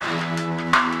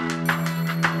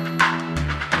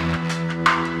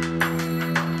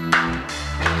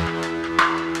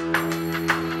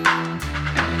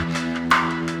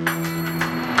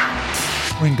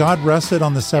God rested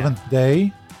on the seventh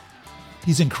day,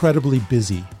 he's incredibly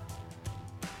busy.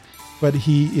 But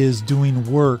he is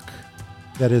doing work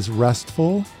that is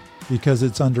restful because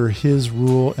it's under his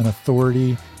rule and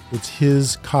authority. It's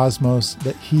his cosmos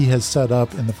that he has set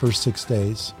up in the first 6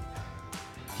 days.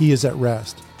 He is at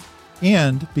rest.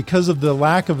 And because of the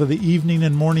lack of the evening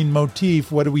and morning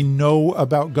motif, what do we know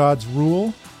about God's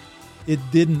rule?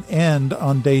 It didn't end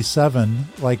on day 7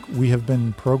 like we have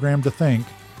been programmed to think.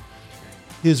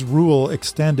 His rule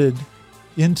extended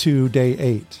into day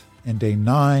 8 and day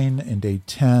 9 and day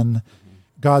 10.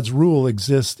 God's rule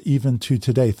exists even to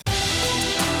today.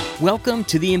 Welcome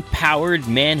to the Empowered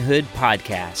Manhood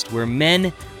Podcast, where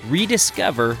men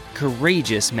rediscover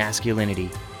courageous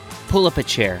masculinity. Pull up a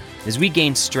chair as we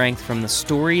gain strength from the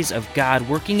stories of God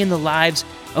working in the lives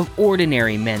of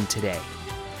ordinary men today.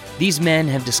 These men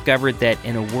have discovered that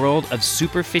in a world of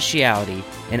superficiality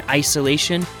and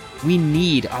isolation, we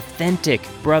need authentic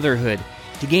brotherhood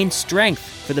to gain strength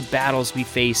for the battles we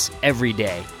face every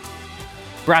day.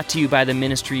 Brought to you by the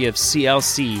ministry of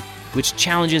CLC, which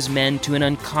challenges men to an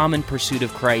uncommon pursuit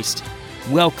of Christ.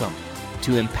 Welcome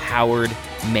to Empowered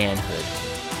Manhood.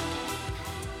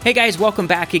 Hey guys, welcome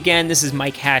back again. This is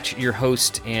Mike Hatch, your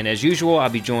host, and as usual, I'll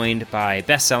be joined by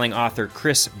best-selling author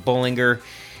Chris Bollinger.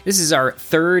 This is our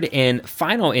third and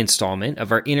final installment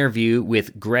of our interview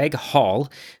with Greg Hall,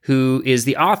 who is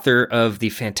the author of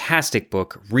the fantastic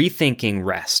book, Rethinking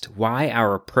Rest: Why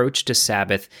Our Approach to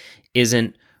Sabbath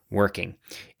Isn't Working.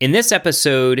 In this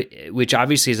episode, which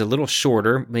obviously is a little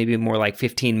shorter, maybe more like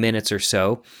 15 minutes or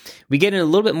so, we get into a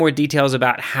little bit more details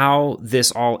about how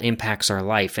this all impacts our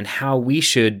life and how we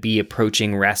should be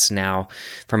approaching rest now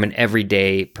from an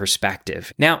everyday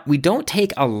perspective. Now, we don't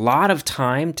take a lot of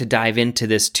time to dive into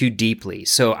this too deeply,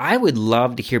 so I would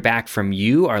love to hear back from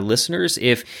you, our listeners,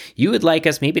 if you would like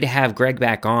us maybe to have Greg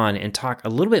back on and talk a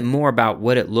little bit more about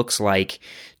what it looks like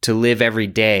to live every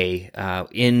day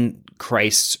in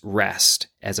Christ's rest,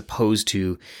 as opposed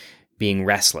to being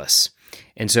restless.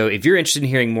 And so if you're interested in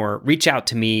hearing more, reach out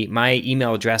to me. My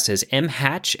email address is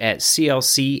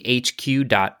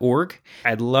mhatch@clchq.org.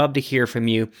 I'd love to hear from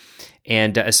you,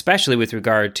 and especially with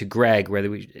regard to Greg,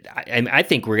 I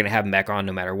think we're going to have him back on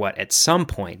no matter what at some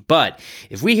point. But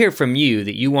if we hear from you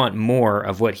that you want more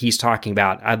of what he's talking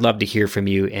about, I'd love to hear from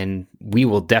you, and we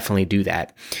will definitely do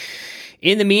that.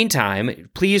 In the meantime,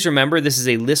 please remember this is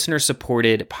a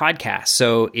listener-supported podcast.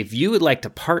 So if you would like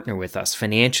to partner with us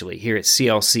financially here at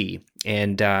CLC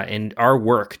and our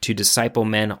work to disciple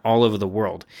men all over the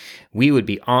world, we would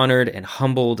be honored and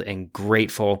humbled and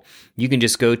grateful. You can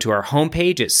just go to our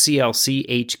homepage at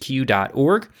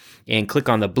clchq.org and click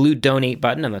on the blue donate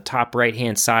button on the top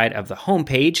right-hand side of the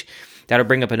homepage. That'll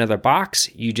bring up another box.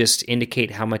 You just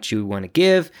indicate how much you want to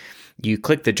give. You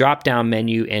click the drop-down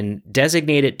menu and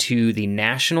designate it to the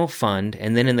National Fund,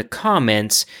 and then in the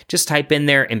comments, just type in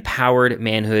there Empowered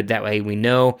Manhood. That way we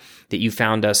know that you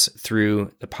found us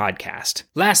through the podcast.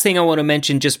 Last thing I want to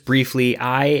mention just briefly,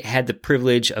 I had the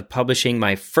privilege of publishing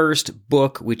my first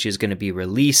book, which is going to be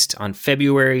released on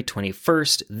February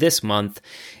 21st this month.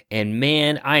 And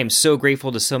man, I am so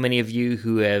grateful to so many of you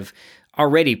who have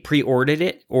already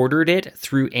ordered it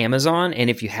through Amazon, and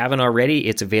if you haven't already,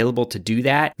 it's available to do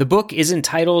that. The book is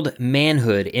entitled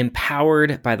Manhood,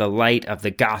 Empowered by the Light of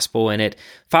the Gospel, and it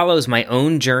follows my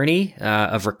own journey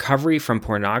of recovery from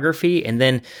pornography, and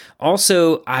then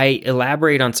also I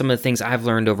elaborate on some of the things I've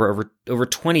learned over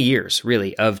 20 years,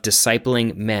 really, of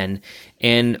discipling men.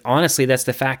 And honestly, that's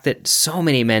the fact that so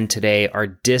many men today are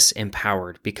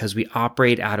disempowered because we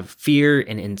operate out of fear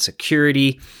and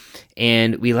insecurity,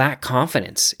 and we lack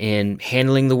confidence in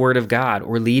handling the Word of God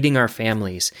or leading our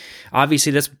families.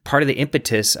 Obviously, that's part of the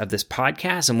impetus of this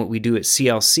podcast and what we do at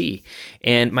CLC.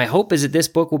 And my hope is that this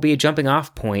book will be a jumping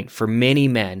off point for many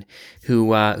men who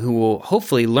will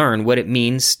hopefully learn what it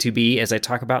means to be, as I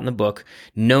talk about in the book,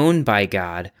 known by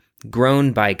God,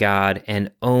 grown by God,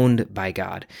 and owned by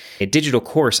God. A digital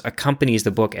course accompanies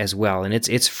the book as well, and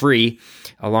it's free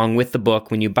along with the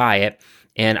book when you buy it.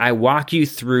 And I walk you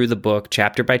through the book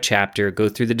chapter by chapter, go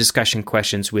through the discussion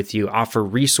questions with you, offer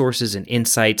resources and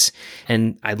insights,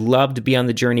 and I'd love to be on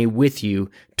the journey with you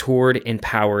toward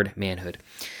empowered manhood.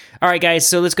 All right, guys,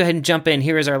 so let's go ahead and jump in.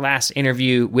 Here is our last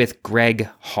interview with Greg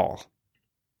Hall.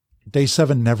 Day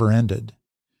 7 never ended.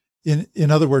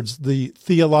 In other words, the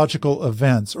theological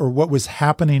events or what was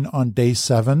happening on day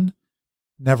 7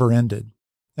 never ended.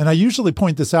 And I usually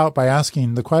point this out by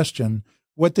asking the question,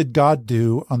 what did God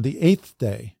do on the 8th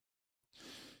day?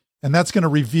 And that's going to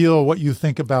reveal what you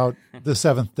think about the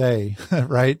 7th day,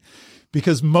 right?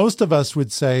 because most of us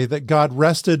would say that God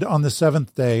rested on the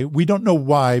seventh day. We don't know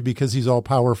why, because he's all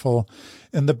powerful.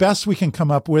 And the best we can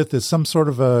come up with is some sort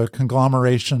of a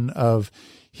conglomeration of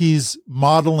he's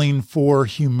modeling for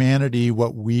humanity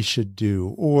what we should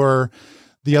do. Or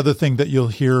the other thing that you'll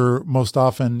hear most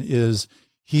often is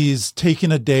he's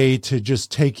taking a day to just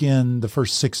take in the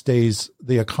first 6 days,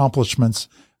 the accomplishments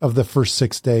of the first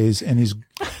 6 days. And he's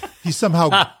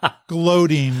somehow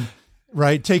gloating,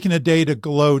 right? Taking a day to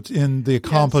gloat in the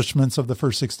accomplishments of the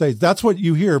first 6 days. That's what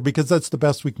you hear, because that's the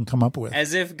best we can come up with.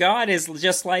 As if God is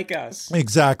just like us.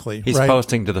 Exactly. He's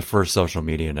posting to the first social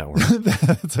media network.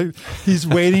 He's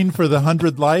waiting for the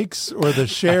 100 likes or the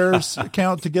shares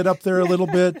count to get up there a little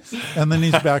bit, and then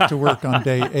he's back to work on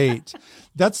day 8.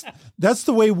 That's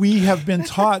the way we have been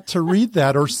taught to read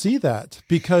that or see that,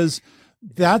 because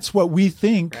that's what we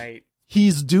think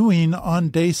he's doing on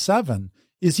day 7.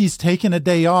 Is he's taken a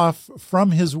day off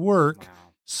from his work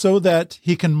so that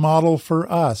he can model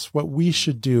for us what we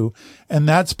should do. And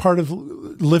that's part of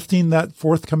lifting that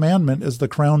fourth commandment as the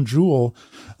crown jewel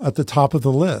at the top of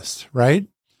the list, right?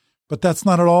 But that's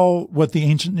not at all what the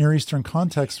ancient Near Eastern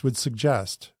context would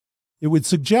suggest. It would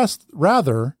suggest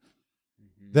rather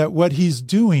that what he's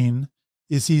doing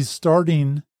is he's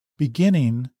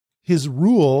beginning his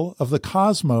rule of the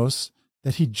cosmos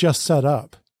that he just set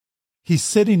up. He's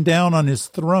sitting down on his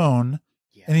throne,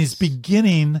 and he's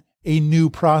beginning a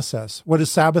new process. What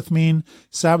does Sabbath mean?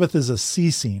 Sabbath is a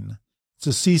ceasing. It's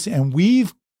a ceasing. And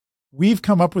we've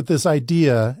come up with this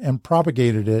idea and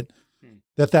propagated it,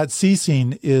 that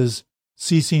ceasing is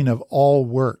ceasing of all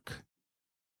work.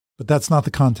 But that's not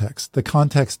the context. The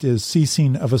context is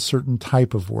ceasing of a certain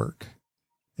type of work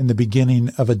and the beginning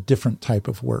of a different type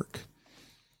of work.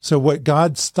 So what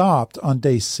God stopped on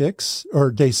day 6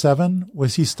 or day 7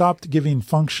 was he stopped giving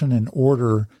function and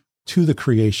order to the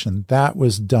creation. That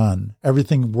was done.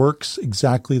 Everything works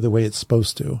exactly the way it's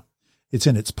supposed to. It's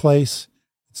in its place.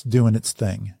 It's doing its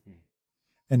thing.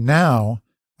 And now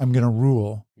I'm going to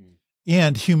rule.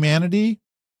 And humanity,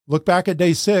 look back at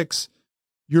day 6,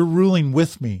 you're ruling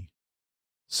with me.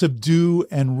 Subdue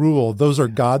and rule. Those are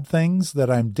God things that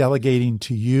I'm delegating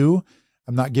to you.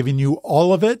 I'm not giving you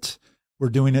all of it. We're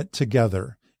doing it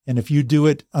together. And if you do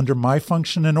it under my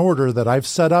function and order that I've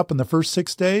set up in the first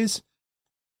 6 days,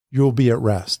 you'll be at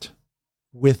rest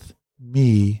with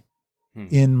me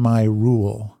in my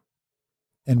rule,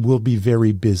 and we'll be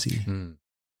very busy.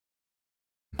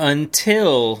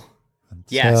 Until,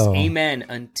 yes, amen,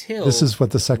 until this is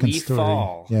what the second story.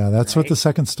 Fall, yeah, that's what the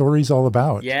second story is all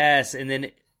about. Yes, and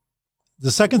then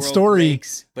the second story,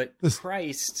 but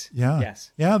Christ.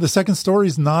 The second story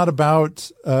is not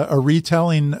about a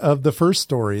retelling of the first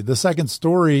story. The second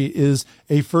story is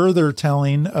a further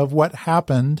telling of what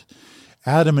happened.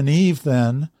 Adam and Eve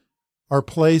then are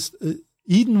placed.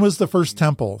 Eden was the first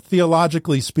temple.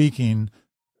 Theologically speaking,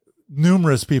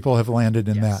 numerous people have landed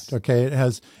in that. Okay,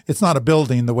 it's not a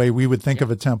building the way we would think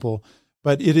of a temple,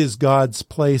 but it is God's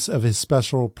place of his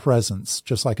special presence,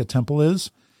 just like a temple is,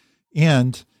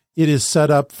 and it is set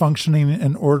up, functioning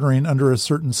and ordering under a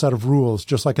certain set of rules,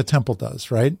 just like a temple does,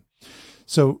 right?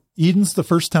 So Eden's the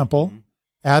first temple.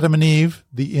 Adam and Eve,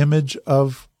 the image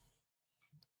of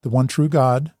the one true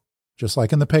God, just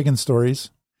like in the pagan stories.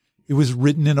 It was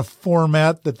written in a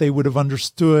format that they would have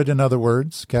understood, in other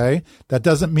words, okay? That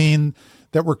doesn't mean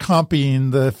that we're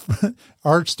copying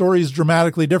our story is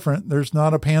dramatically different. There's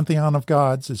not a pantheon of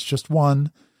gods. It's just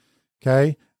one,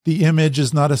 okay? The image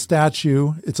is not a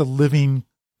statue. It's a living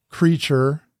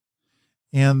creature,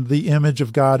 and the image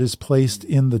of God is placed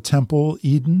in the temple,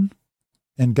 Eden,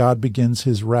 and God begins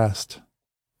his rest.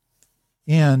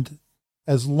 And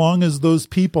as long as those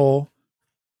people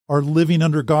are living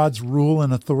under God's rule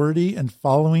and authority and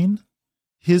following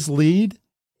his lead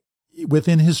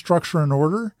within his structure and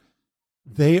order,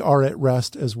 they are at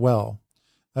rest as well.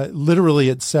 Literally,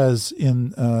 it says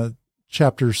in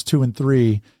chapters 2 and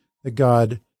 3 that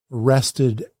God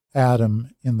rested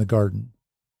Adam in the garden.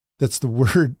 That's the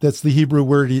word. That's the Hebrew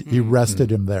word. He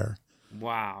rested him there.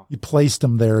 Wow. He placed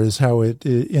him there is how it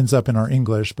ends up in our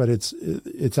English, but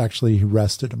it's actually he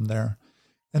rested him there.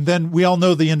 And then we all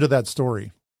know the end of that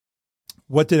story.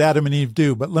 What did Adam and Eve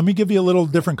do? But let me give you a little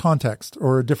different context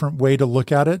or a different way to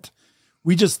look at it.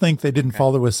 We just think they didn't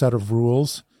follow a set of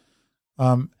rules.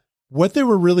 What they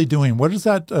were really doing, what is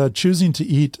that choosing to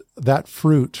eat that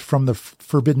fruit from the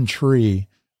forbidden tree,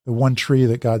 the one tree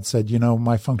that God said,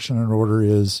 my function and order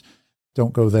is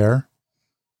don't go there.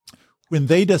 When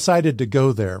they decided to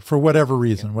go there for whatever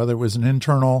reason, whether it was an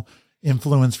internal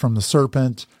influence from the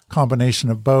serpent, combination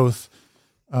of both,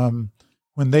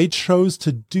 when they chose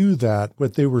to do that,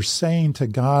 what they were saying to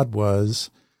God was,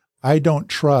 I don't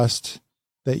trust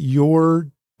that your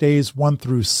days 1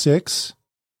 through 6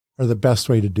 are the best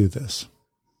way to do this.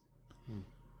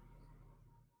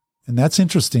 And that's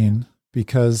interesting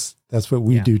because that's what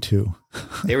we do too.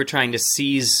 They were trying to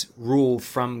seize rule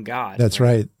from God. That's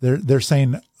right. They're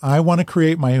saying, I want to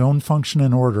create my own function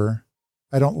and order.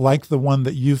 I don't like the one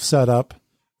that you've set up.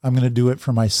 I'm going to do it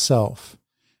for myself.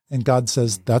 And God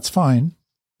says, that's fine.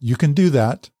 You can do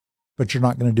that, but you're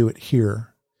not going to do it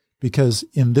here, because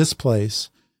in this place,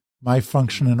 my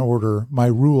function and order, my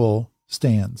rule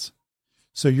stands.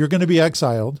 So you're going to be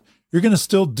exiled. You're going to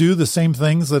still do the same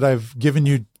things that I've given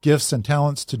you gifts and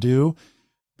talents to do,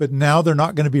 but now they're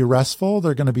not going to be restful.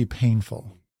 They're going to be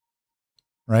painful,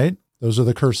 right? Those are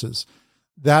the curses.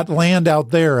 That land out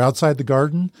there, outside the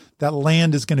garden, that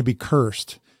land is going to be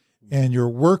cursed, and your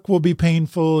work will be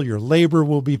painful. Your labor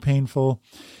will be painful.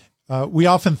 We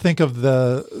often think of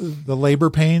the labor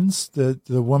pains that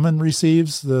the woman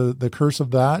receives, the curse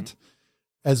of that,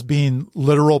 as being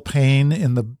literal pain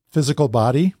in the physical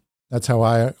body. That's how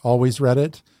I always read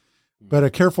it. But a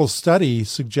careful study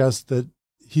suggests that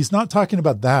he's not talking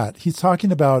about that. He's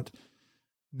talking about,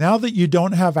 now that you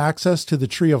don't have access to the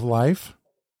tree of life,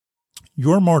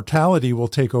 your mortality will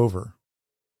take over.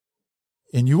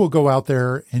 And you will go out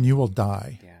there and you will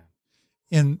die. Yeah.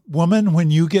 And woman,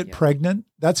 when you get pregnant,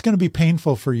 that's going to be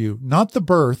painful for you. Not the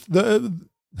birth. That's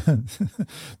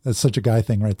such a guy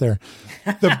thing right there.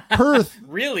 The birth,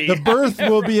 really? The birth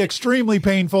will be extremely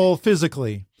painful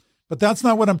physically. But that's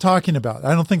not what I'm talking about.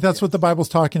 I don't think that's what the Bible's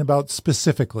talking about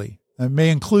specifically. It may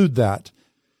include that.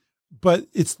 But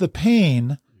it's the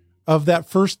pain of that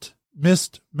first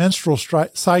missed menstrual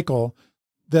cycle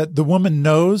that the woman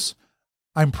knows,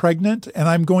 I'm pregnant and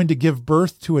I'm going to give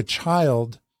birth to a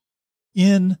child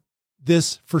in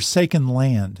this forsaken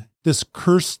land, this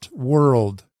cursed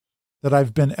world that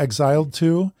I've been exiled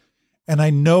to. And I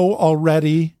know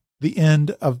already the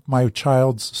end of my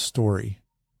child's story.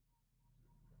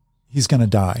 He's going to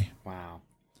die. Wow.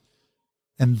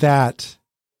 And that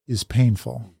is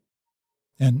painful.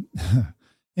 And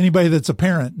anybody that's a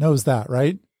parent knows that,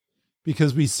 right?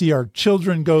 Because we see our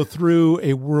children go through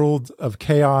a world of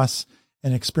chaos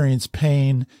and experience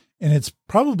pain. And it's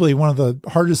probably one of the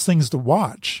hardest things to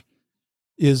watch,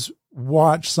 is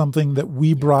watch something that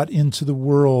we brought into the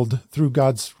world through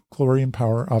God's glory and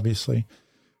power, obviously,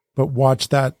 but watch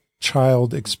that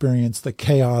child experience the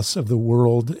chaos of the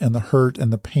world and the hurt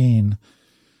and the pain.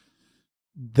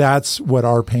 That's what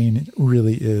our pain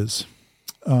really is.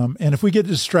 And if we get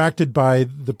distracted by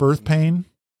the birth pain,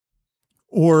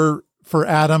 or for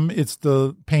Adam, it's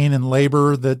the pain and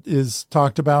labor that is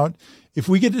talked about. If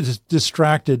we get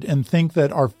distracted and think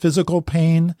that our physical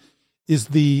pain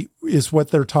is what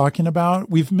they're talking about,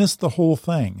 we've missed the whole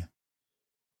thing.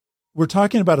 We're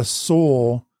talking about a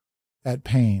soul at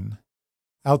pain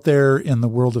out there in the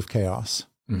world of chaos.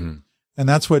 Mm-hmm. And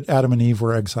that's what Adam and Eve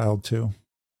were exiled to.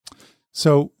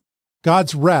 So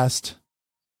God's rest,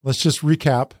 let's just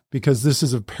recap, because this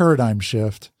is a paradigm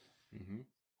shift. Mm-hmm.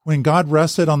 When God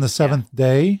rested on the seventh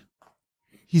day,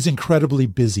 he's incredibly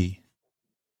busy,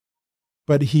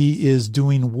 but he is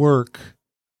doing work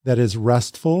that is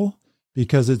restful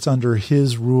because it's under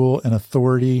his rule and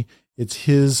authority. It's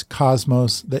his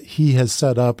cosmos that he has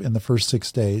set up in the first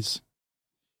 6 days.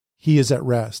 He is at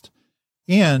rest.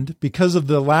 And because of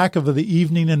the lack of the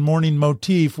evening and morning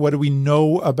motif, what do we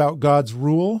know about God's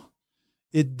rule?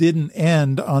 It didn't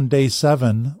end on day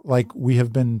 7 like we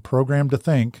have been programmed to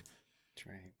think. That's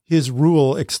right. His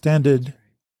rule extended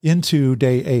into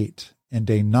day 8 and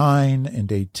day 9 and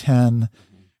day 10.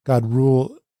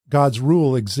 Mm-hmm. God's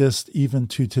rule exists even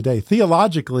to today.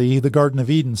 Theologically, the Garden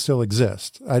of Eden still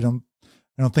exists. I don't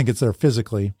think it's there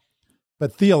physically,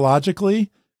 but theologically,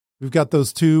 we've got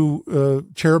those two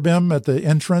cherubim at the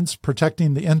entrance,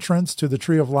 protecting the entrance to the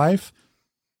tree of life.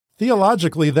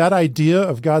 Theologically, that idea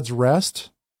of God's rest,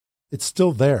 it's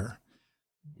still there.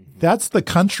 That's the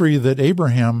country that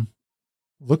Abraham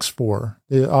looks for.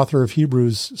 The author of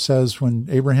Hebrews says when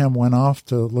Abraham went off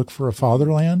to look for a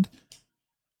fatherland,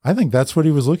 I think that's what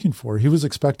he was looking for. He was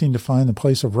expecting to find the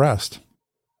place of rest.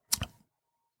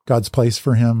 God's place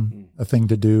for him, a thing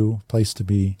to do, place to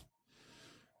be.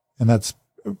 And that's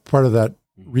part of that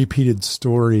repeated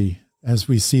story as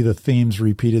we see the themes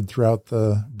repeated throughout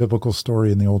the biblical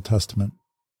story in the Old Testament.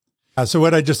 So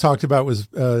what I just talked about was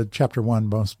chapter 1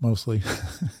 mostly.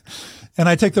 And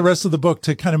I take the rest of the book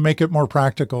to kind of make it more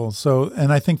practical.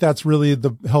 And I think that's really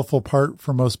the helpful part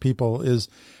for most people is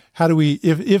how do we,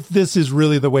 if this is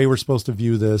really the way we're supposed to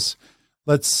view this,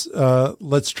 let's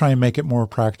try and make it more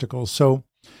practical. So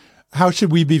how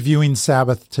should we be viewing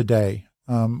Sabbath today?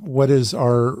 What is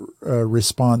our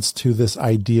response to this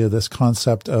idea, this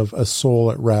concept of a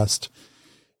soul at rest?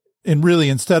 And really,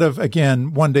 instead of,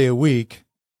 again, one day a week,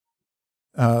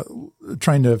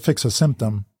 trying to fix a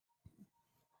symptom,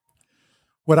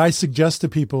 what I suggest to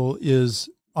people is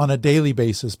on a daily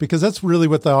basis, because that's really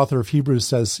what the author of Hebrews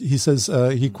says. He says,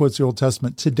 he quotes the Old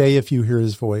Testament, today if you hear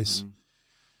his voice,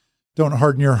 don't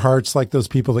harden your hearts like those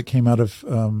people that came out of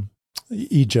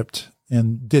Egypt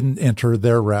and didn't enter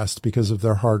their rest because of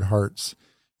their hard hearts.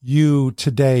 You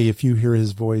today, if you hear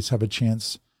his voice, have a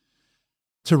chance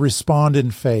to respond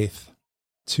in faith,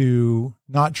 to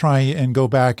not try and go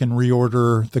back and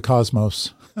reorder the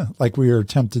cosmos like we are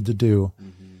tempted to do,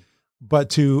 but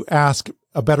to ask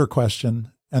a better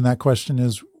question. And that question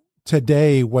is,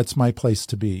 today, what's my place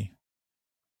to be?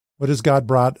 What has God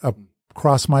brought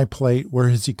across my plate? Where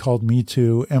has he called me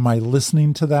to? Am I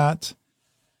listening to that?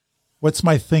 What's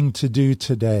my thing to do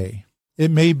today?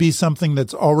 It may be something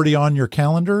that's already on your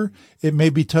calendar. It may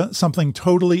be something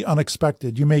totally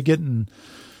unexpected. You may get in,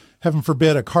 heaven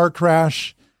forbid, a car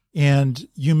crash, and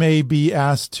you may be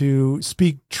asked to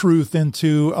speak truth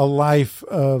into a life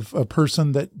of a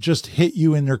person that just hit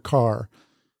you in their car.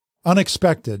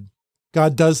 Unexpected.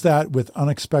 God does that with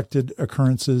unexpected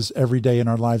occurrences every day in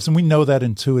our lives, and we know that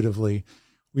intuitively.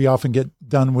 We often get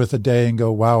done with a day and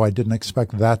go, wow, I didn't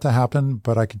expect that to happen,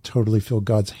 but I could totally feel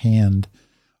God's hand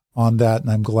on that,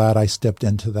 and I'm glad I stepped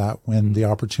into that when the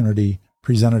opportunity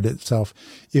presented itself.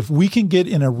 If we can get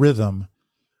in a rhythm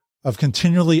of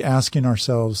continually asking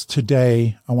ourselves,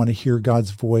 today, I want to hear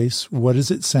God's voice. What is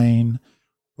it saying?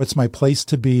 What's my place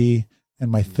to be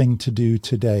and my thing to do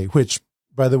today? Which,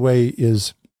 by the way,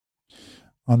 is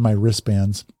on my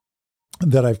wristbands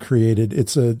that I've created.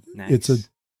 It's a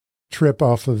trip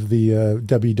off of the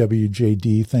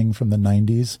WWJD thing from the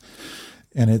 90s.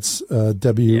 And it's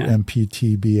WMPTBATTD,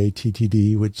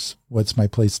 which what's my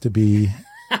place to be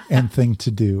and thing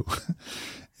to do.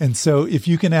 And so if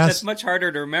you can ask... That's much harder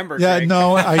to remember. Yeah, Greg.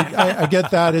 no, I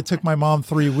get that. It took my mom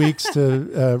 3 weeks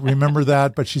to remember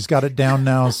that, but she's got it down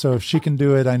now. So if she can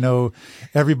do it, I know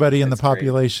everybody in the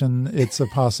population, it's a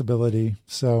possibility.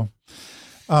 So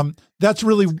that's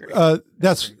really,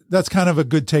 that's kind of a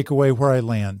good takeaway where I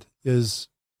land is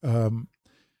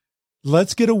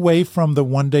let's get away from the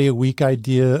one day a week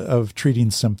idea of treating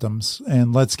symptoms,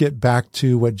 and let's get back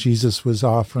to what Jesus was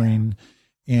offering.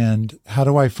 And how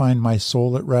do I find my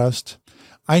soul at rest?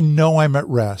 I know I'm at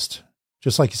rest.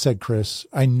 Just like you said, Chris,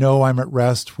 I know I'm at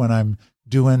rest when I'm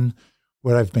doing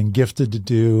what I've been gifted to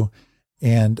do,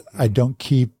 and I don't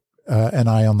keep an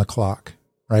eye on the clock,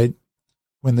 right?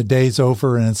 When the day's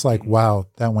over and it's like, wow,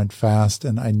 that went fast,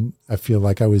 and I feel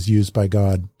like I was used by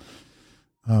God.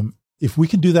 If we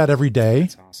can do that every day,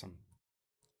 that's awesome.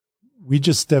 We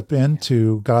just step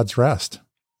into God's rest,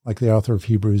 like the author of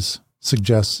Hebrews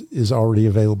suggests is already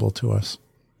available to us.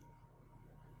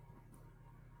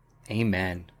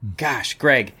 Amen. Gosh,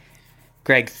 Greg,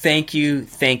 thank you.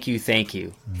 Thank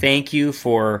you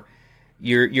for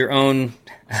your own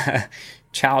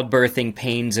childbirthing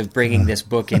pains of bringing this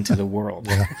book into the world.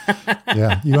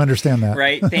 Yeah, you understand that.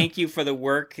 Right? Thank you for the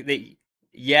work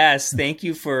thank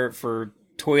you for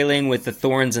toiling with the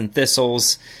thorns and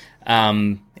thistles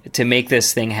to make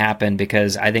this thing happen,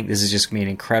 because I think this is just going to be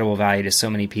an incredible value to so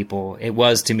many people. It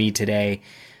was to me today.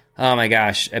 Oh my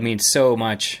gosh. I mean, so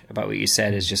much about what you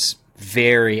said is just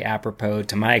very apropos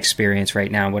to my experience right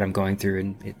now, what I'm going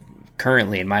through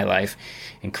currently in my life.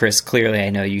 And Chris, clearly I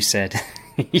know you said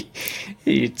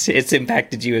it's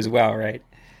impacted you as well, right?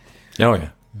 Oh, yeah.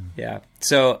 Yeah.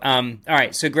 So, all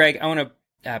right. So Greg, I want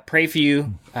to pray for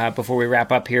you before we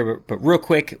wrap up here, but real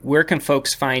quick, where can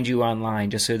folks find you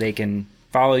online just so they can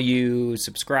follow you,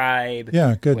 subscribe,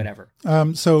 good. Whatever.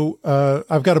 So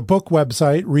I've got a book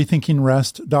website,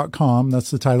 rethinkingrest.com.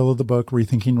 That's the title of the book,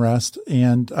 Rethinking Rest.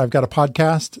 And I've got a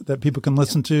podcast that people can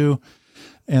listen to,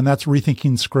 and that's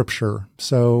Rethinking Scripture.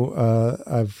 So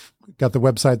I've got the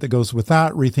website that goes with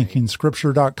that,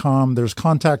 rethinkingscripture.com. There's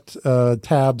contact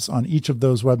tabs on each of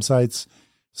those websites.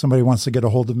 Somebody wants to get a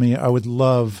hold of me, I would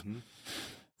love,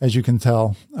 as you can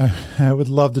tell, I would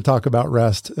love to talk about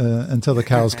rest until the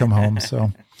cows come home.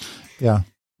 So, yeah.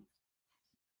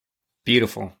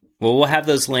 Beautiful. Well, we'll have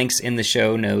those links in the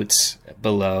show notes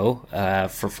below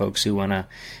for folks who wanna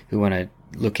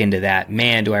look into that.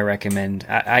 Man, do I recommend?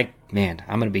 I'm going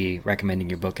to be recommending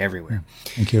your book everywhere.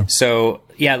 Thank you. So,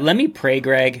 yeah, let me pray,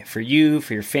 Greg, for you,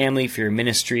 for your family, for your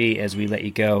ministry as we let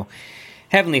you go.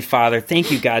 Heavenly Father, thank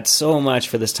you, God, so much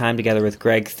for this time together with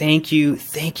Greg. Thank you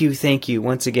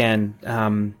once again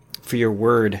for your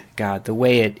word, God, the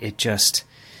way it just,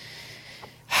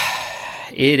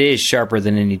 it is sharper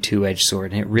than any two-edged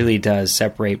sword, and it really does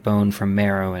separate bone from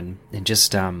marrow, and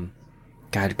just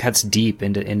God, cuts deep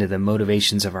into the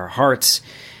motivations of our hearts.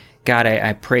 God,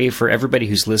 I pray for everybody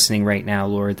who's listening right now,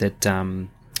 Lord, that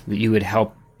you would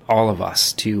help all of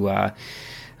us to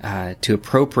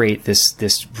appropriate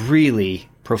this really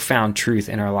profound truth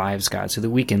in our lives, God, so that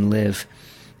we can live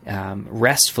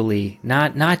restfully,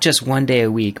 not just one day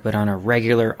a week, but on a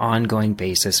regular, ongoing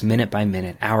basis, minute by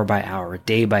minute, hour by hour,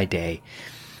 day by day.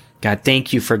 God,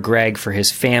 thank you for Greg, for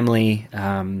his family,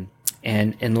 and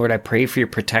Lord, I pray for your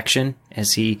protection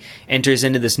as he enters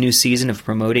into this new season of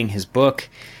promoting his book.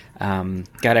 God,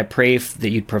 I pray that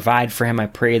you'd provide for him. I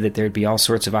pray that there'd be all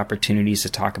sorts of opportunities to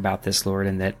talk about this, Lord,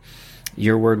 and that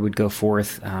your word would go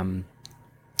forth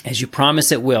as you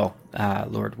promise it will,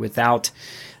 Lord, without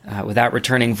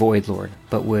returning void, Lord,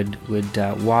 but would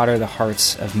water the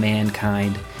hearts of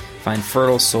mankind, find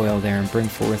fertile soil there, and bring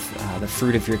forth the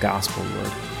fruit of your gospel,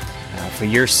 Lord, for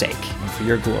your sake and for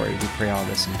your glory. We pray all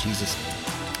this in Jesus'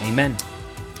 name. Amen.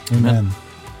 Amen.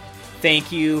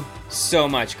 Thank you so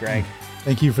much, Greg.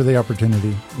 Thank you for the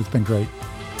opportunity. It's been great.